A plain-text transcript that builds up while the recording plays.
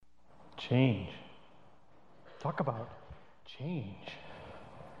Change. Talk about change.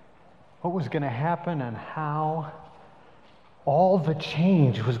 What was going to happen and how all the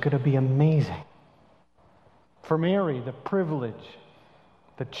change was going to be amazing. For Mary, the privilege,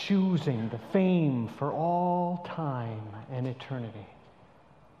 the choosing, the fame for all time and eternity.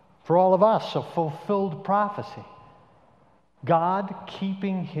 For all of us, a fulfilled prophecy. God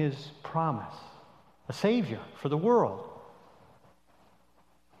keeping his promise. A Savior for the world.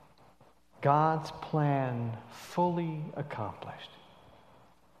 God's plan fully accomplished.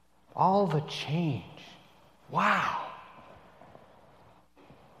 All the change. Wow.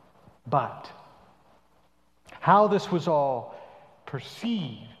 But how this was all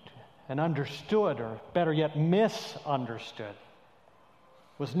perceived and understood, or better yet, misunderstood,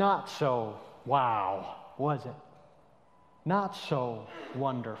 was not so wow, was it? Not so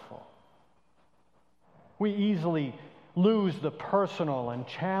wonderful. We easily lose the personal and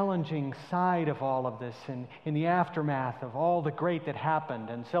challenging side of all of this in the aftermath of all the great that happened,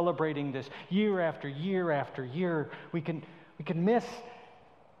 and celebrating this year after year after year. We can miss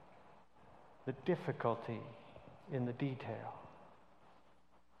the difficulty in the detail.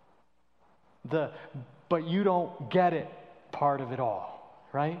 The but you don't get it part of it all,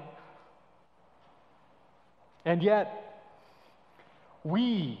 right? And yet,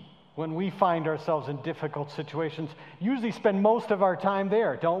 when we find ourselves in difficult situations, usually spend most of our time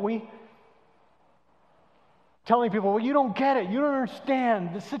there, don't we? Telling people, well, you don't get it. You don't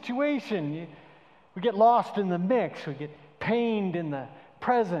understand the situation. We get lost in the mix. We get pained in the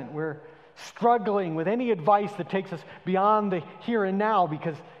present. We're struggling with any advice that takes us beyond the here and now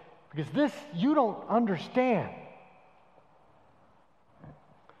because this you don't understand.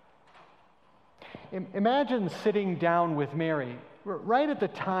 Imagine sitting down with Mary right at the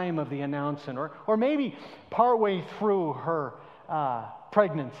time of the announcement, or maybe partway through her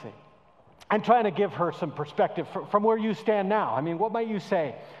pregnancy, and trying to give her some perspective from where you stand now. I mean, what might you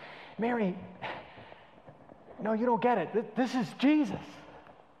say? Mary, no, you don't get it. This is Jesus.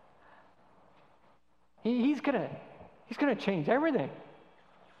 He's gonna change everything.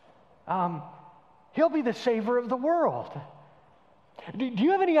 He'll be the Savior of the world. Do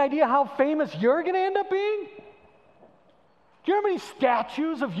you have any idea how famous you're going to end up being? Do you know how many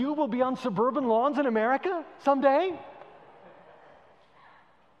statues of you will be on suburban lawns in America someday?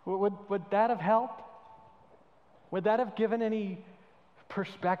 Would that have helped? Would that have given any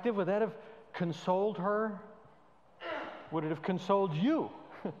perspective? Would that have consoled her? Would it have consoled you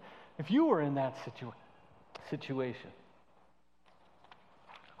if you were in that situation?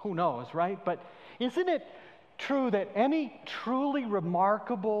 Who knows, right? But isn't it true that any truly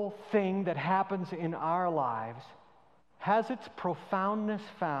remarkable thing that happens in our lives has its profoundness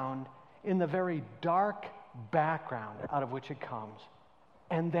found in the very dark background out of which it comes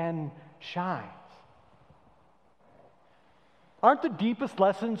and then shines? Aren't the deepest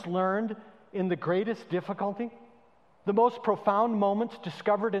lessons learned in the greatest difficulty? The most profound moments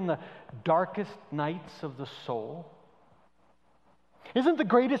discovered in the darkest nights of the soul? Isn't the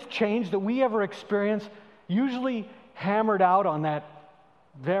greatest change that we ever experience usually hammered out on that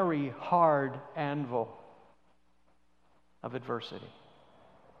very hard anvil of adversity?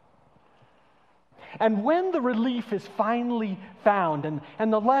 And when the relief is finally found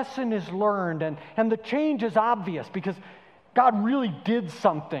and the lesson is learned and the change is obvious because God really did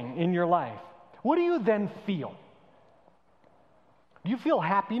something in your life, what do you then feel? Do you feel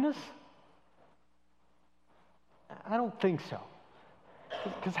happiness? I don't think so.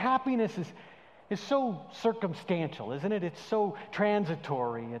 Because happiness is so circumstantial, isn't it? It's so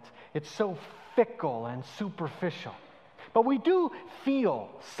transitory. It's so fickle and superficial. But we do feel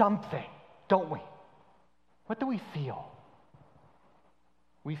something, don't we? What do we feel?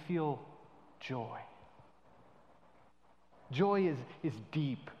 We feel joy. Joy is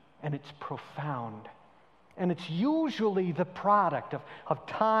deep and it's profound. And it's usually the product of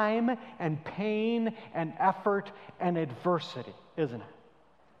time and pain and effort and adversity, isn't it?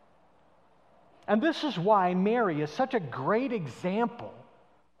 And this is why Mary is such a great example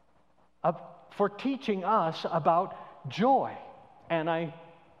for teaching us about joy. And I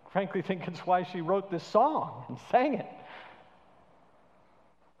frankly think it's why she wrote this song and sang it.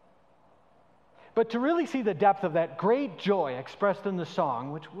 But to really see the depth of that great joy expressed in the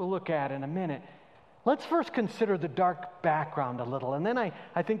song, which we'll look at in a minute, let's first consider the dark background a little, and then I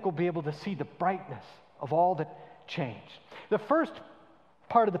think we'll be able to see the brightness of all that changed. The first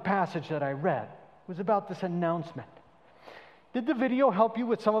part of the passage that I read was about this announcement. Did the video help you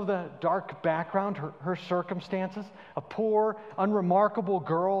with some of the dark background, her circumstances? A poor, unremarkable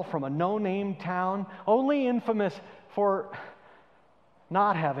girl from a no-name town, only infamous for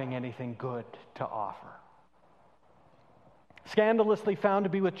not having anything good to offer. Scandalously found to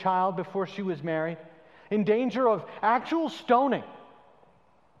be with child before she was married, in danger of actual stoning.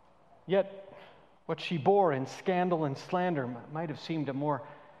 Yet what she bore in scandal and slander might have seemed a more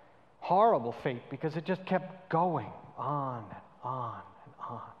horrible fate because it just kept going on and on and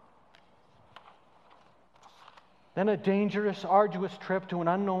on. Then a dangerous, arduous trip to an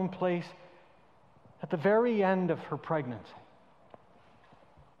unknown place at the very end of her pregnancy,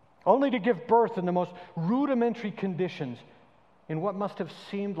 only to give birth in the most rudimentary conditions in what must have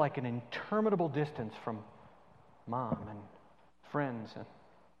seemed like an interminable distance from mom and friends and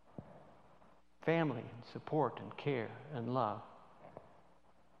family and support and care and love.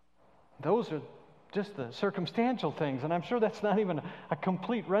 Those are just the circumstantial things, and I'm sure that's not even a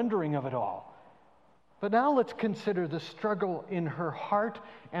complete rendering of it all. But now let's consider the struggle in her heart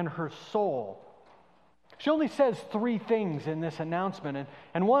and her soul. She only says 3 things in this announcement,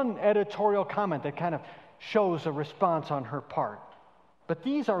 and one editorial comment that kind of shows a response on her part. But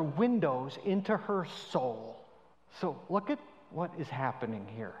these are windows into her soul. So look at what is happening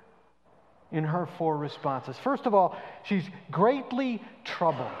here in her 4 responses. First of all, she's greatly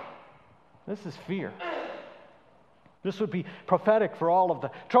troubled. This is fear. This would be prophetic for all of the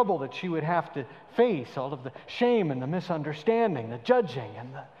trouble that she would have to face, all of the shame and the misunderstanding, the judging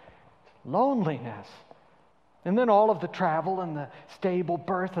and the loneliness. And then all of the travel and the stable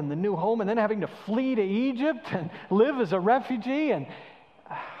birth and the new home, and then having to flee to Egypt and live as a refugee. And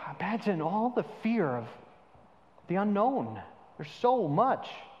imagine all the fear of the unknown. There's so much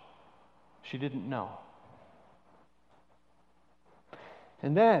she didn't know.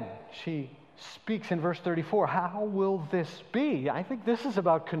 And then she speaks in verse 34, how will this be? I think this is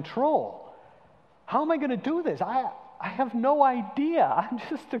about control. How am I going to do this? I have no idea. I'm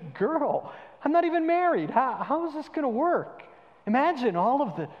just a girl. I'm not even married. How is this going to work? Imagine all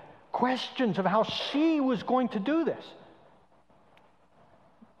of the questions of how she was going to do this.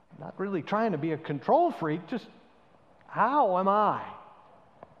 Not really trying to be a control freak, just how am I?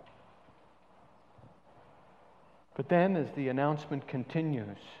 But then as the announcement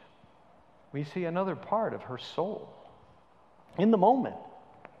continues, we see another part of her soul. In the moment,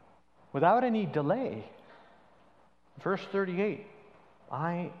 without any delay. Verse 38,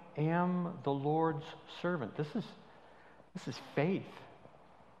 I am the Lord's servant. This is faith.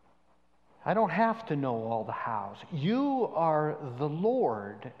 I don't have to know all the hows. You are the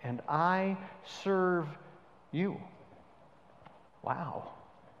Lord, and I serve you. Wow.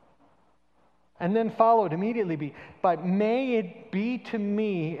 And then followed immediately but may it be to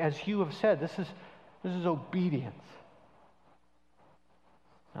me as you have said. This is obedience.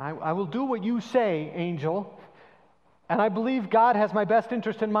 I will do what you say, angel, and I believe God has my best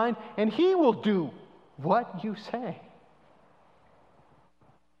interest in mind, and He will do what you say.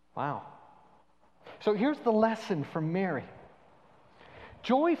 Wow. So here's the lesson from Mary.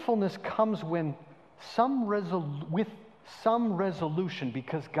 Joyfulness comes with some resolution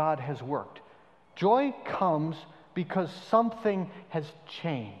because God has worked. Joy comes because something has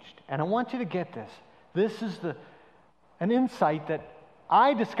changed. And I want you to get this. This is an insight that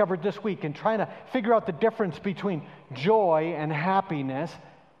I discovered this week in trying to figure out the difference between joy and happiness.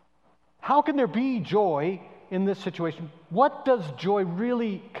 How can there be joy in this situation? What does joy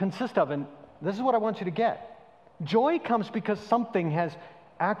really consist of? And this is what I want you to get. Joy comes because something has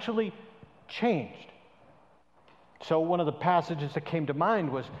actually changed. So one of the passages that came to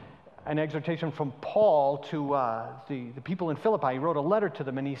mind was an exhortation from Paul to the people in Philippi. He wrote a letter to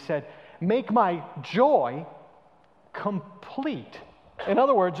them and he said, make my joy complete. In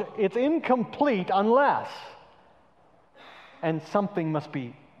other words, it's incomplete unless, and something must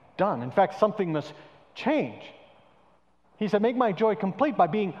be done. In fact, something must change. He said, make my joy complete by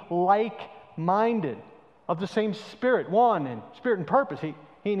being like-minded, of the same spirit, one in spirit and purpose.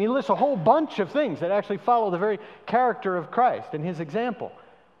 He lists a whole bunch of things that actually follow the very character of Christ and His example.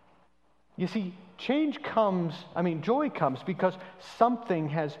 You see, joy comes because something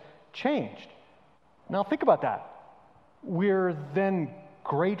has changed. Now think about that. We're then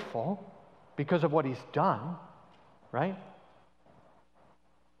grateful because of what He's done, right?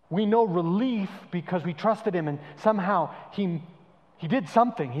 We know relief because we trusted Him and somehow He did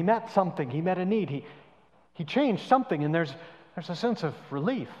something. He met something. He met a need. He changed something, and there's a sense of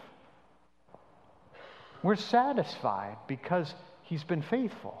relief. We're satisfied because He's been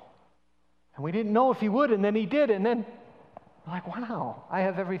faithful. And we didn't know if He would, and then He did, and then we're like, wow, I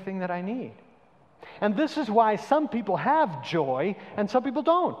have everything that I need. And this is why some people have joy and some people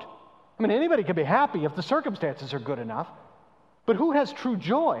don't. I mean, anybody can be happy if the circumstances are good enough. But who has true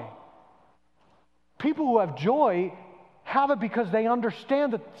joy? People who have joy have it because they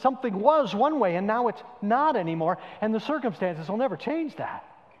understand that something was one way and now it's not anymore, and the circumstances will never change that.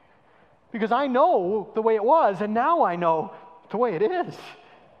 Because I know the way it was, and now I know the way it is.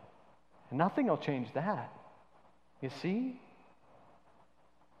 And nothing will change that. You see?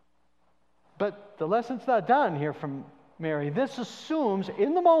 But the lesson's not done here from Mary. This assumes,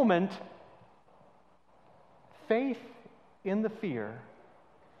 in the moment, faith in the fear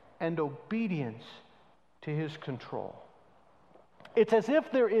and obedience to his control. It's as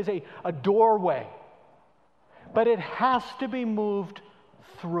if there is a doorway, but it has to be moved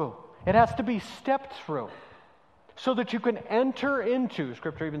through. It has to be stepped through so that you can enter into,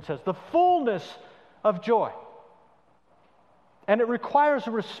 Scripture even says, the fullness of joy. And it requires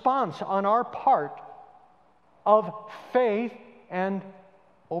a response on our part of faith and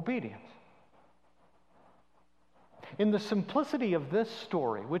obedience. In the simplicity of this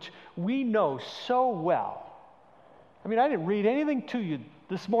story, which we know so well, I mean, I didn't read anything to you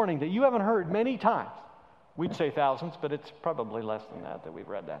this morning that you haven't heard many times. We'd say thousands, but it's probably less than that we've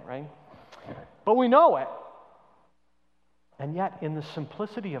read that, right? But we know it. And yet, in the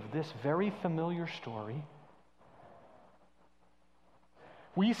simplicity of this very familiar story,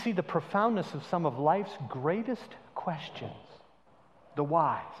 we see the profoundness of some of life's greatest questions. The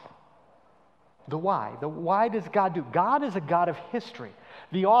whys. The why. The why does God do? God is a God of history,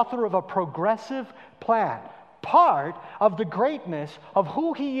 the author of a progressive plan. Part of the greatness of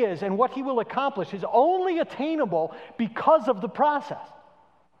who he is and what he will accomplish is only attainable because of the process.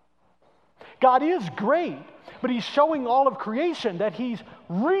 God is great, but he's showing all of creation that he's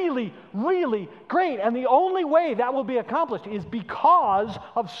really, really great. And the only way that will be accomplished is because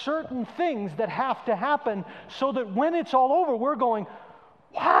of certain things that have to happen so that when it's all over, we're going,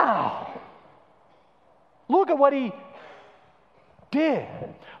 wow, look at what he did.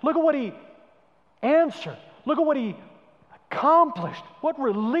 Look at what he answered. Look at what he accomplished. What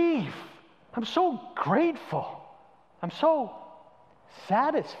relief. I'm so grateful. I'm so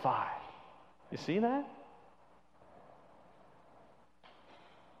satisfied. You see that?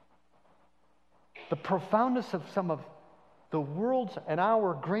 The profoundness of some of the world's and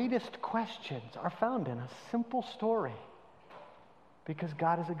our greatest questions are found in a simple story. Because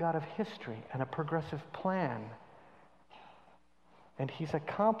God is a God of history and a progressive plan. And he's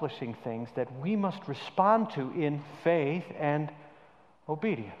accomplishing things that we must respond to in faith and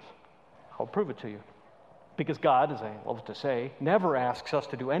obedience. I'll prove it to you. Because God, as I love to say, never asks us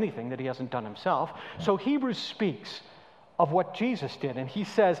to do anything that he hasn't done himself. So Hebrews speaks of what Jesus did. And he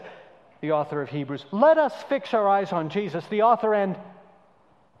says, the author of Hebrews, let us fix our eyes on Jesus, the author and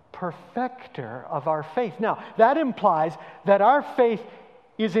perfecter of our faith. Now, that implies that our faith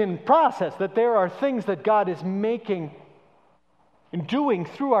is in process, that there are things that God is making and doing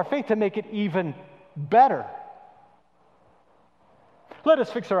through our faith to make it even better. Let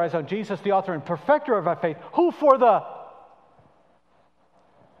us fix our eyes on Jesus, the author and perfecter of our faith, who for the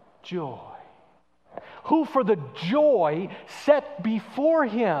joy set before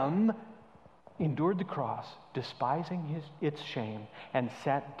him endured the cross, despising its shame, and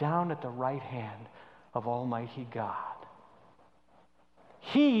sat down at the right hand of Almighty God.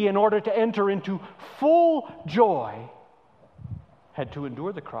 He, in order to enter into full joy, had to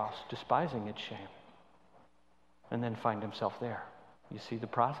endure the cross, despising its shame, and then find himself there. You see the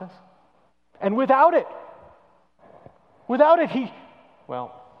process? And without it,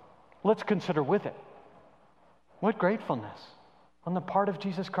 let's consider with it. What gratefulness on the part of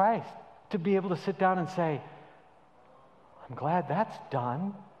Jesus Christ to be able to sit down and say, I'm glad that's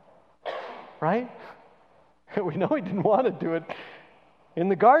done, right? We know he didn't want to do it in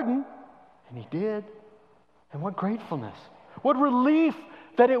the garden, and he did. And what gratefulness. What relief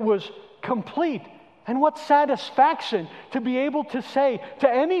that it was complete. And what satisfaction to be able to say to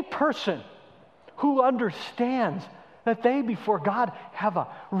any person who understands that they before God have a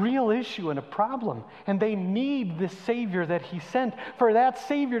real issue and a problem, and they need this Savior that he sent, for that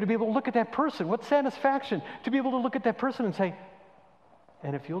Savior to be able to look at that person. What satisfaction to be able to look at that person and say,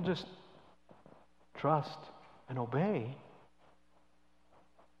 and if you'll just trust and obey,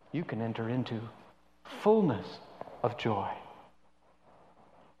 you can enter into fullness of joy.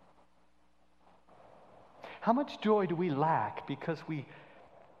 How much joy do we lack because we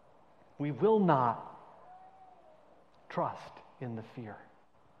will not trust in the fear?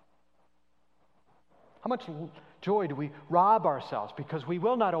 How much joy do we rob ourselves because we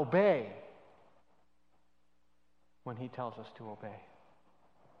will not obey when he tells us to obey?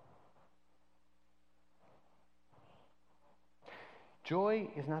 Joy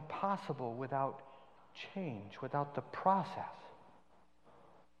is not possible without change, without the process.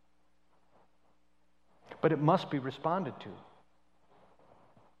 But it must be responded to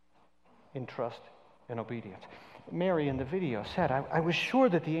in trust and obedience. Mary in the video said, I was sure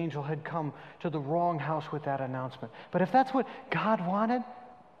that the angel had come to the wrong house with that announcement. But if that's what God wanted,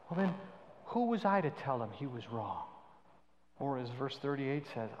 well then, who was I to tell him he was wrong? Or as verse 38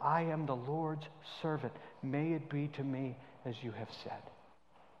 says, I am the Lord's servant. May it be to me as you have said.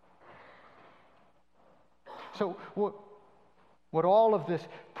 So what all of this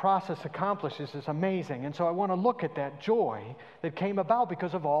process accomplishes is amazing. And so I want to look at that joy that came about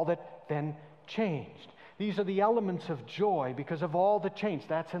because of all that then changed. These are the elements of joy because of all that changed.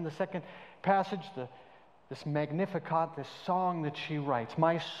 That's in the second passage, this Magnificat, this song that she writes.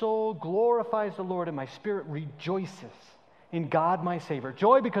 My soul glorifies the Lord, and my spirit rejoices in God my Savior.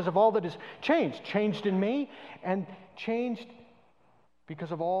 Joy because of all that is changed. Changed in me, and changed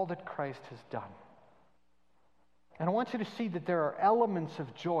because of all that Christ has done. And I want you to see that there are elements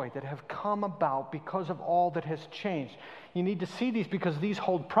of joy that have come about because of all that has changed. You need to see these because these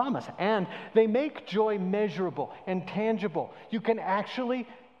hold promise, and they make joy measurable and tangible. You can actually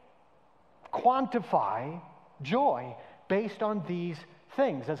quantify joy based on these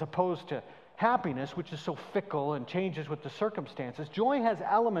things as opposed to happiness, which is so fickle and changes with the circumstances. Joy has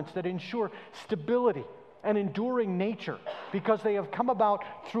elements that ensure stability and enduring nature because they have come about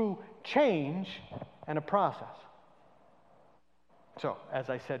through change and a process. So, as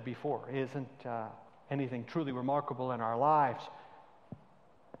I said before, isn't anything truly remarkable in our lives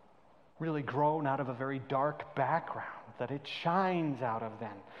really grown out of a very dark background that it shines out of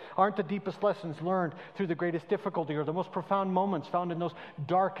then? Aren't the deepest lessons learned through the greatest difficulty or the most profound moments found in those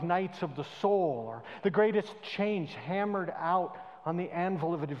dark nights of the soul or the greatest change hammered out on the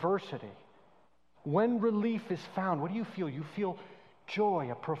anvil of adversity? When relief is found, what do you feel? You feel joy,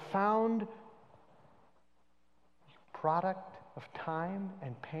 a profound product of time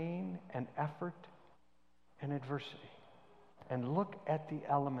and pain and effort and adversity. And look at the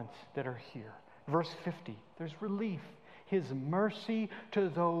elements that are here. Verse 50, there's relief. His mercy to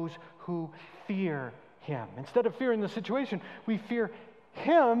those who fear him. Instead of fearing the situation, we fear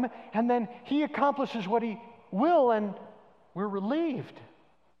him, and then he accomplishes what he will, and we're relieved.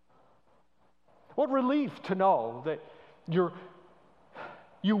 What relief to know that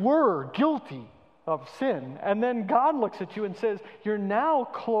you were guilty of sin, and then God looks at you and says, you're now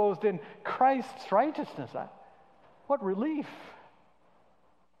clothed in Christ's righteousness. What relief.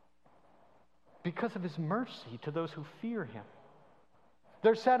 Because of his mercy to those who fear him.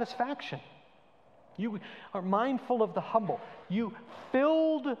 There's satisfaction. You are mindful of the humble. You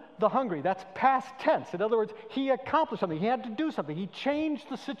filled the hungry. That's past tense. In other words, he accomplished something. He had to do something. He changed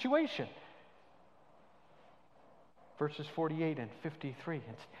the situation. Verses 48 and 53.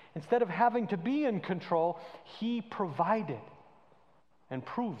 Instead of having to be in control, he provided and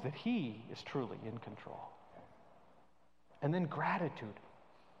proved that he is truly in control. And then gratitude.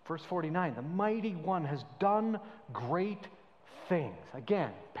 Verse 49, the mighty one has done great things.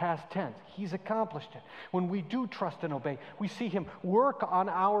 Again, past tense. He's accomplished it. When we do trust and obey, we see him work on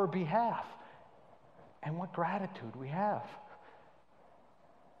our behalf. And what gratitude we have.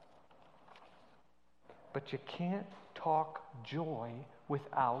 But you can't talk joy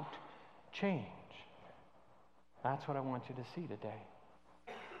without change. That's what I want you to see today.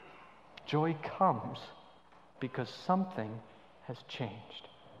 Joy comes because something has changed.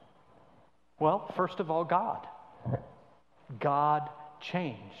 Well, first of all, God. God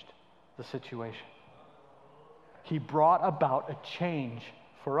changed the situation. He brought about a change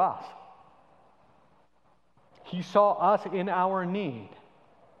for us. He saw us in our need.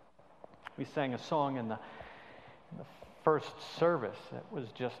 We sang a song in the first service that was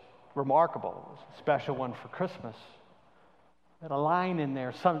just remarkable. It was a special one for Christmas. And a line in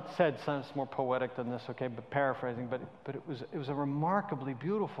there, some said it's more poetic than this, okay, but paraphrasing, but it was a remarkably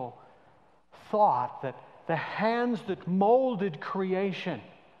beautiful thought that the hands that molded creation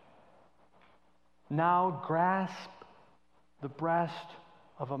now grasp the breast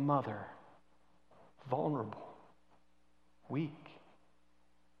of a mother, vulnerable, weak,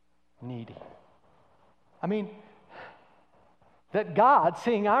 needy. I mean, that God,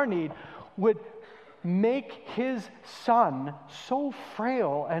 seeing our need, would make his son so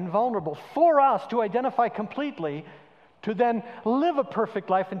frail and vulnerable for us to identify completely, to then live a perfect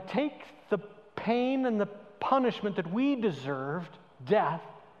life and take the pain and the punishment that we deserved, death,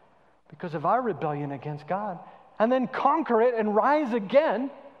 because of our rebellion against God, and then conquer it and rise again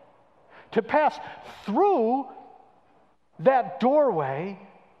to pass through that doorway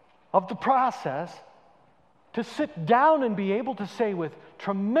of the process, to sit down and be able to say with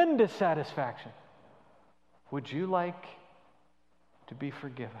tremendous satisfaction, would you like to be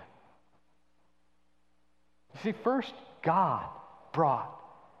forgiven? You see, first, God brought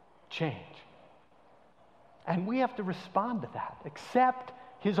change. And we have to respond to that, accept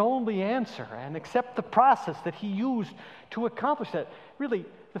his only answer, and accept the process that he used to accomplish that. Really,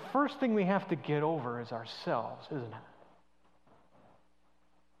 the first thing we have to get over is ourselves, isn't it?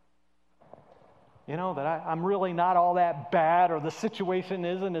 You know, that I'm really not all that bad, or the situation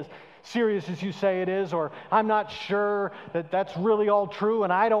isn't as serious as you say it is, or I'm not sure that that's really all true,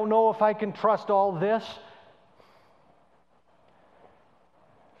 and I don't know if I can trust all this.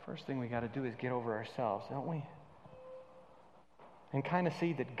 First thing we got to do is get over ourselves, don't we? And kind of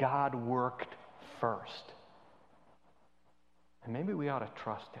see that God worked first. And maybe we ought to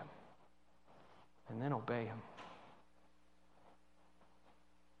trust him and then obey him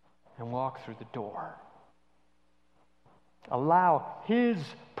and walk through the door. Allow his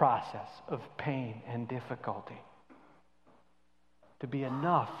process of pain and difficulty to be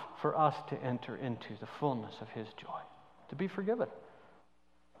enough for us to enter into the fullness of his joy, to be forgiven.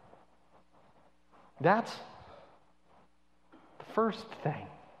 That's the first thing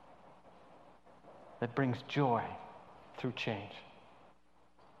that brings joy through change.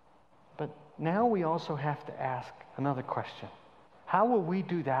 But now we also have to ask another question. How will we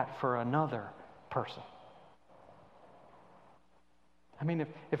do that for another person? I mean,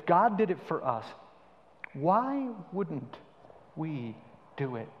 if God did it for us, why wouldn't we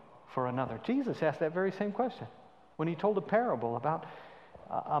do it for another? Jesus asked that very same question when he told a parable about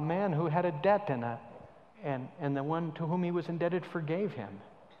a man who had a debt and the one to whom he was indebted forgave him.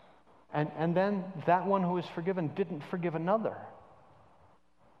 And then that one who was forgiven didn't forgive another.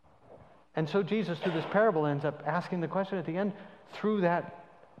 And so Jesus, through this parable, ends up asking the question at the end, through that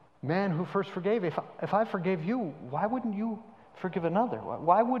man who first forgave, if I forgave you, why wouldn't you forgive another?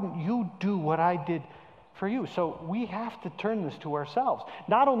 Why wouldn't you do what I did for you? So we have to turn this to ourselves.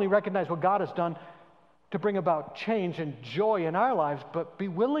 Not only recognize what God has done to bring about change and joy in our lives, but be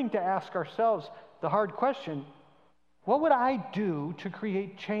willing to ask ourselves the hard question, what would I do to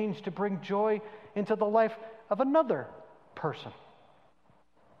create change to bring joy into the life of another person?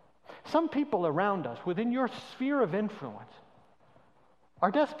 Some people around us, within your sphere of influence, are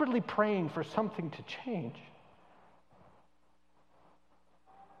desperately praying for something to change.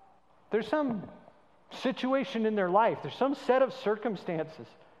 There's some situation in their life, there's some set of circumstances.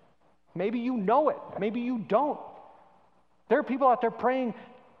 Maybe you know it, maybe you don't. There are people out there praying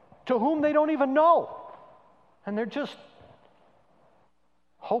to whom they don't even know. And they're just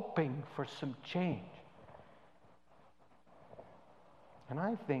hoping for some change. And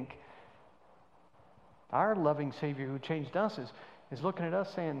I think our loving Savior who changed us is looking at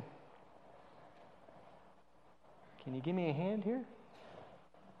us saying, can you give me a hand here?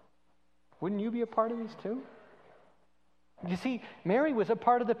 Wouldn't you be a part of this too? You see, Mary was a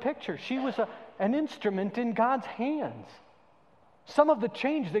part of the picture. She was an instrument in God's hands. Some of the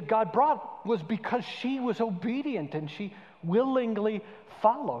change that God brought was because she was obedient and she willingly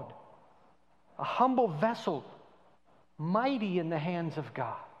followed. A humble vessel, mighty in the hands of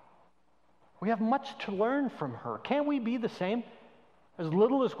God. We have much to learn from her. Can't we be the same? As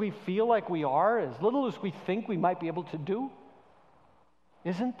little as we feel like we are, as little as we think we might be able to do?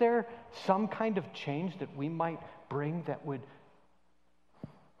 Isn't there some kind of change that we might bring that would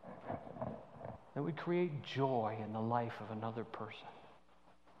create joy in the life of another person?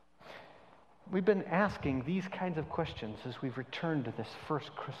 We've been asking these kinds of questions as we've returned to this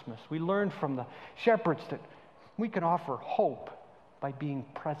first Christmas. We learned from the shepherds that we can offer hope by being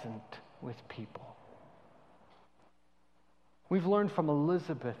present with people. We've learned from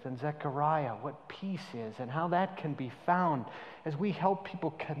Elizabeth and Zechariah what peace is and how that can be found as we help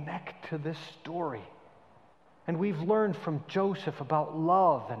people connect to this story. And we've learned from Joseph about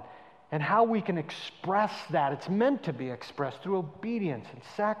love and how we can express that. It's meant to be expressed through obedience and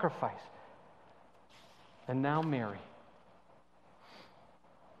sacrifice. And now Mary.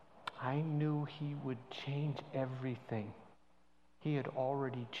 I knew he would change everything. He had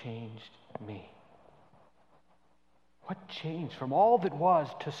already changed me. What changed from all that was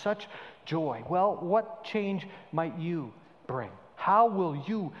to such joy? Well, what change might you bring? How will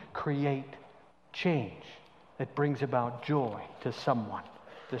you create change that brings about joy to someone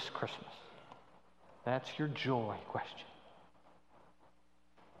this Christmas? That's your joy question.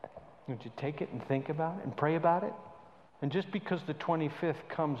 Would you take it and think about it and pray about it? And just because the 25th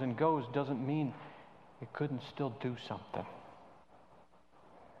comes and goes doesn't mean it couldn't still do something.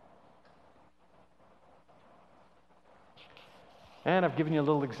 And I've given you a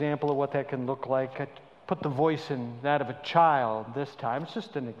little example of what that can look like. I put the voice in that of a child this time. It's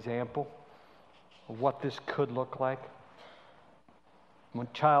just an example of what this could look like. One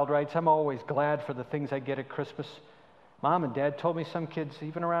child writes, I'm always glad for the things I get at Christmas. Mom and Dad told me some kids,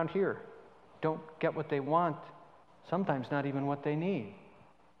 even around here, don't get what they want, sometimes not even what they need.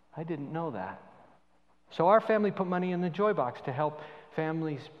 I didn't know that. So our family put money in the Joy Box to help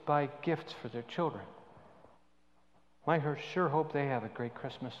families buy gifts for their children. I sure hope they have a great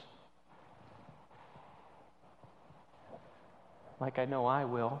Christmas. Like I know I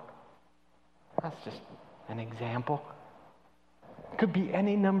will. That's just an example. It could be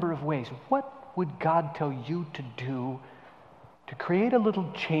any number of ways. What would God tell you to do to create a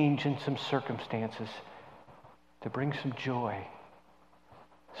little change in some circumstances, to bring some joy,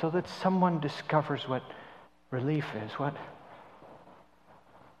 so that someone discovers what relief is, what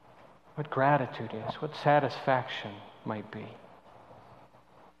gratitude is, what satisfaction might be?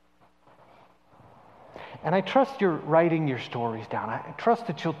 And I trust you're writing your stories down. I trust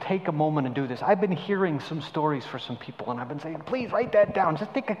that you'll take a moment and do this. I've been hearing some stories for some people, and I've been saying, please write that down.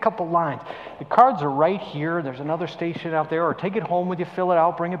 Just take a couple lines. The cards are right here. There's another station out there, or take it home with you, fill it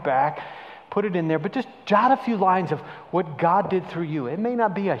out, bring it back, put it in there. But just jot a few lines of what God did through you. It may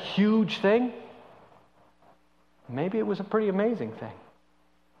not be a huge thing. Maybe it was a pretty amazing thing.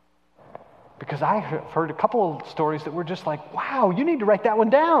 Because I have heard a couple of stories that were just like, wow, you need to write that one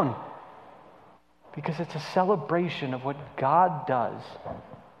down. Because it's a celebration of what God does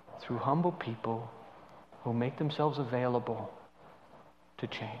through humble people who make themselves available to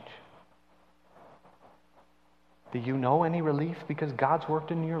change. Do you know any relief because God's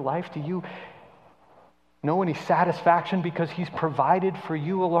worked in your life? Do you know any satisfaction because He's provided for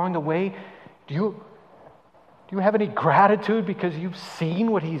you along the way? Do you have any gratitude because you've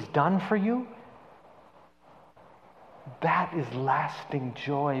seen what He's done for you? That is lasting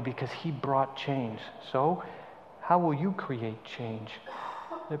joy because He brought change. So, how will you create change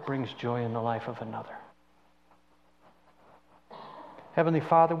that brings joy in the life of another? Heavenly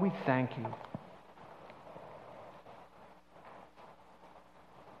Father, we thank You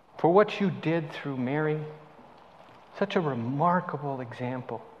for what You did through Mary. Such a remarkable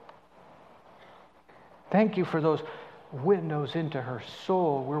example. Thank You for those windows into her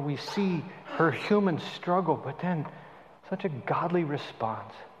soul where we see her human struggle, but then such a godly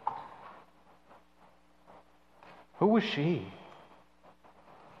response. Who was she?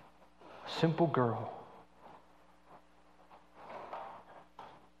 A simple girl.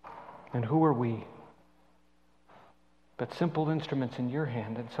 And who are we? But simple instruments in Your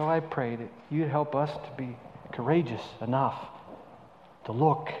hand. And so I pray that You'd help us to be courageous enough to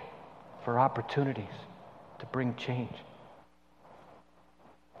look for opportunities to bring change,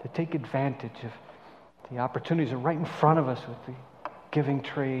 to take advantage of the opportunities are right in front of us with the giving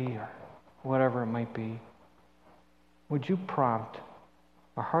tree or whatever it might be. Would You prompt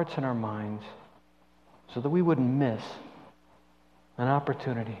our hearts and our minds so that we wouldn't miss an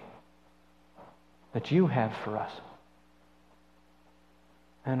opportunity that You have for us?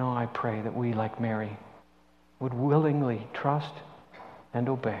 And I pray that we, like Mary, would willingly trust and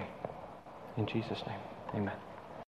obey. In Jesus' name, amen.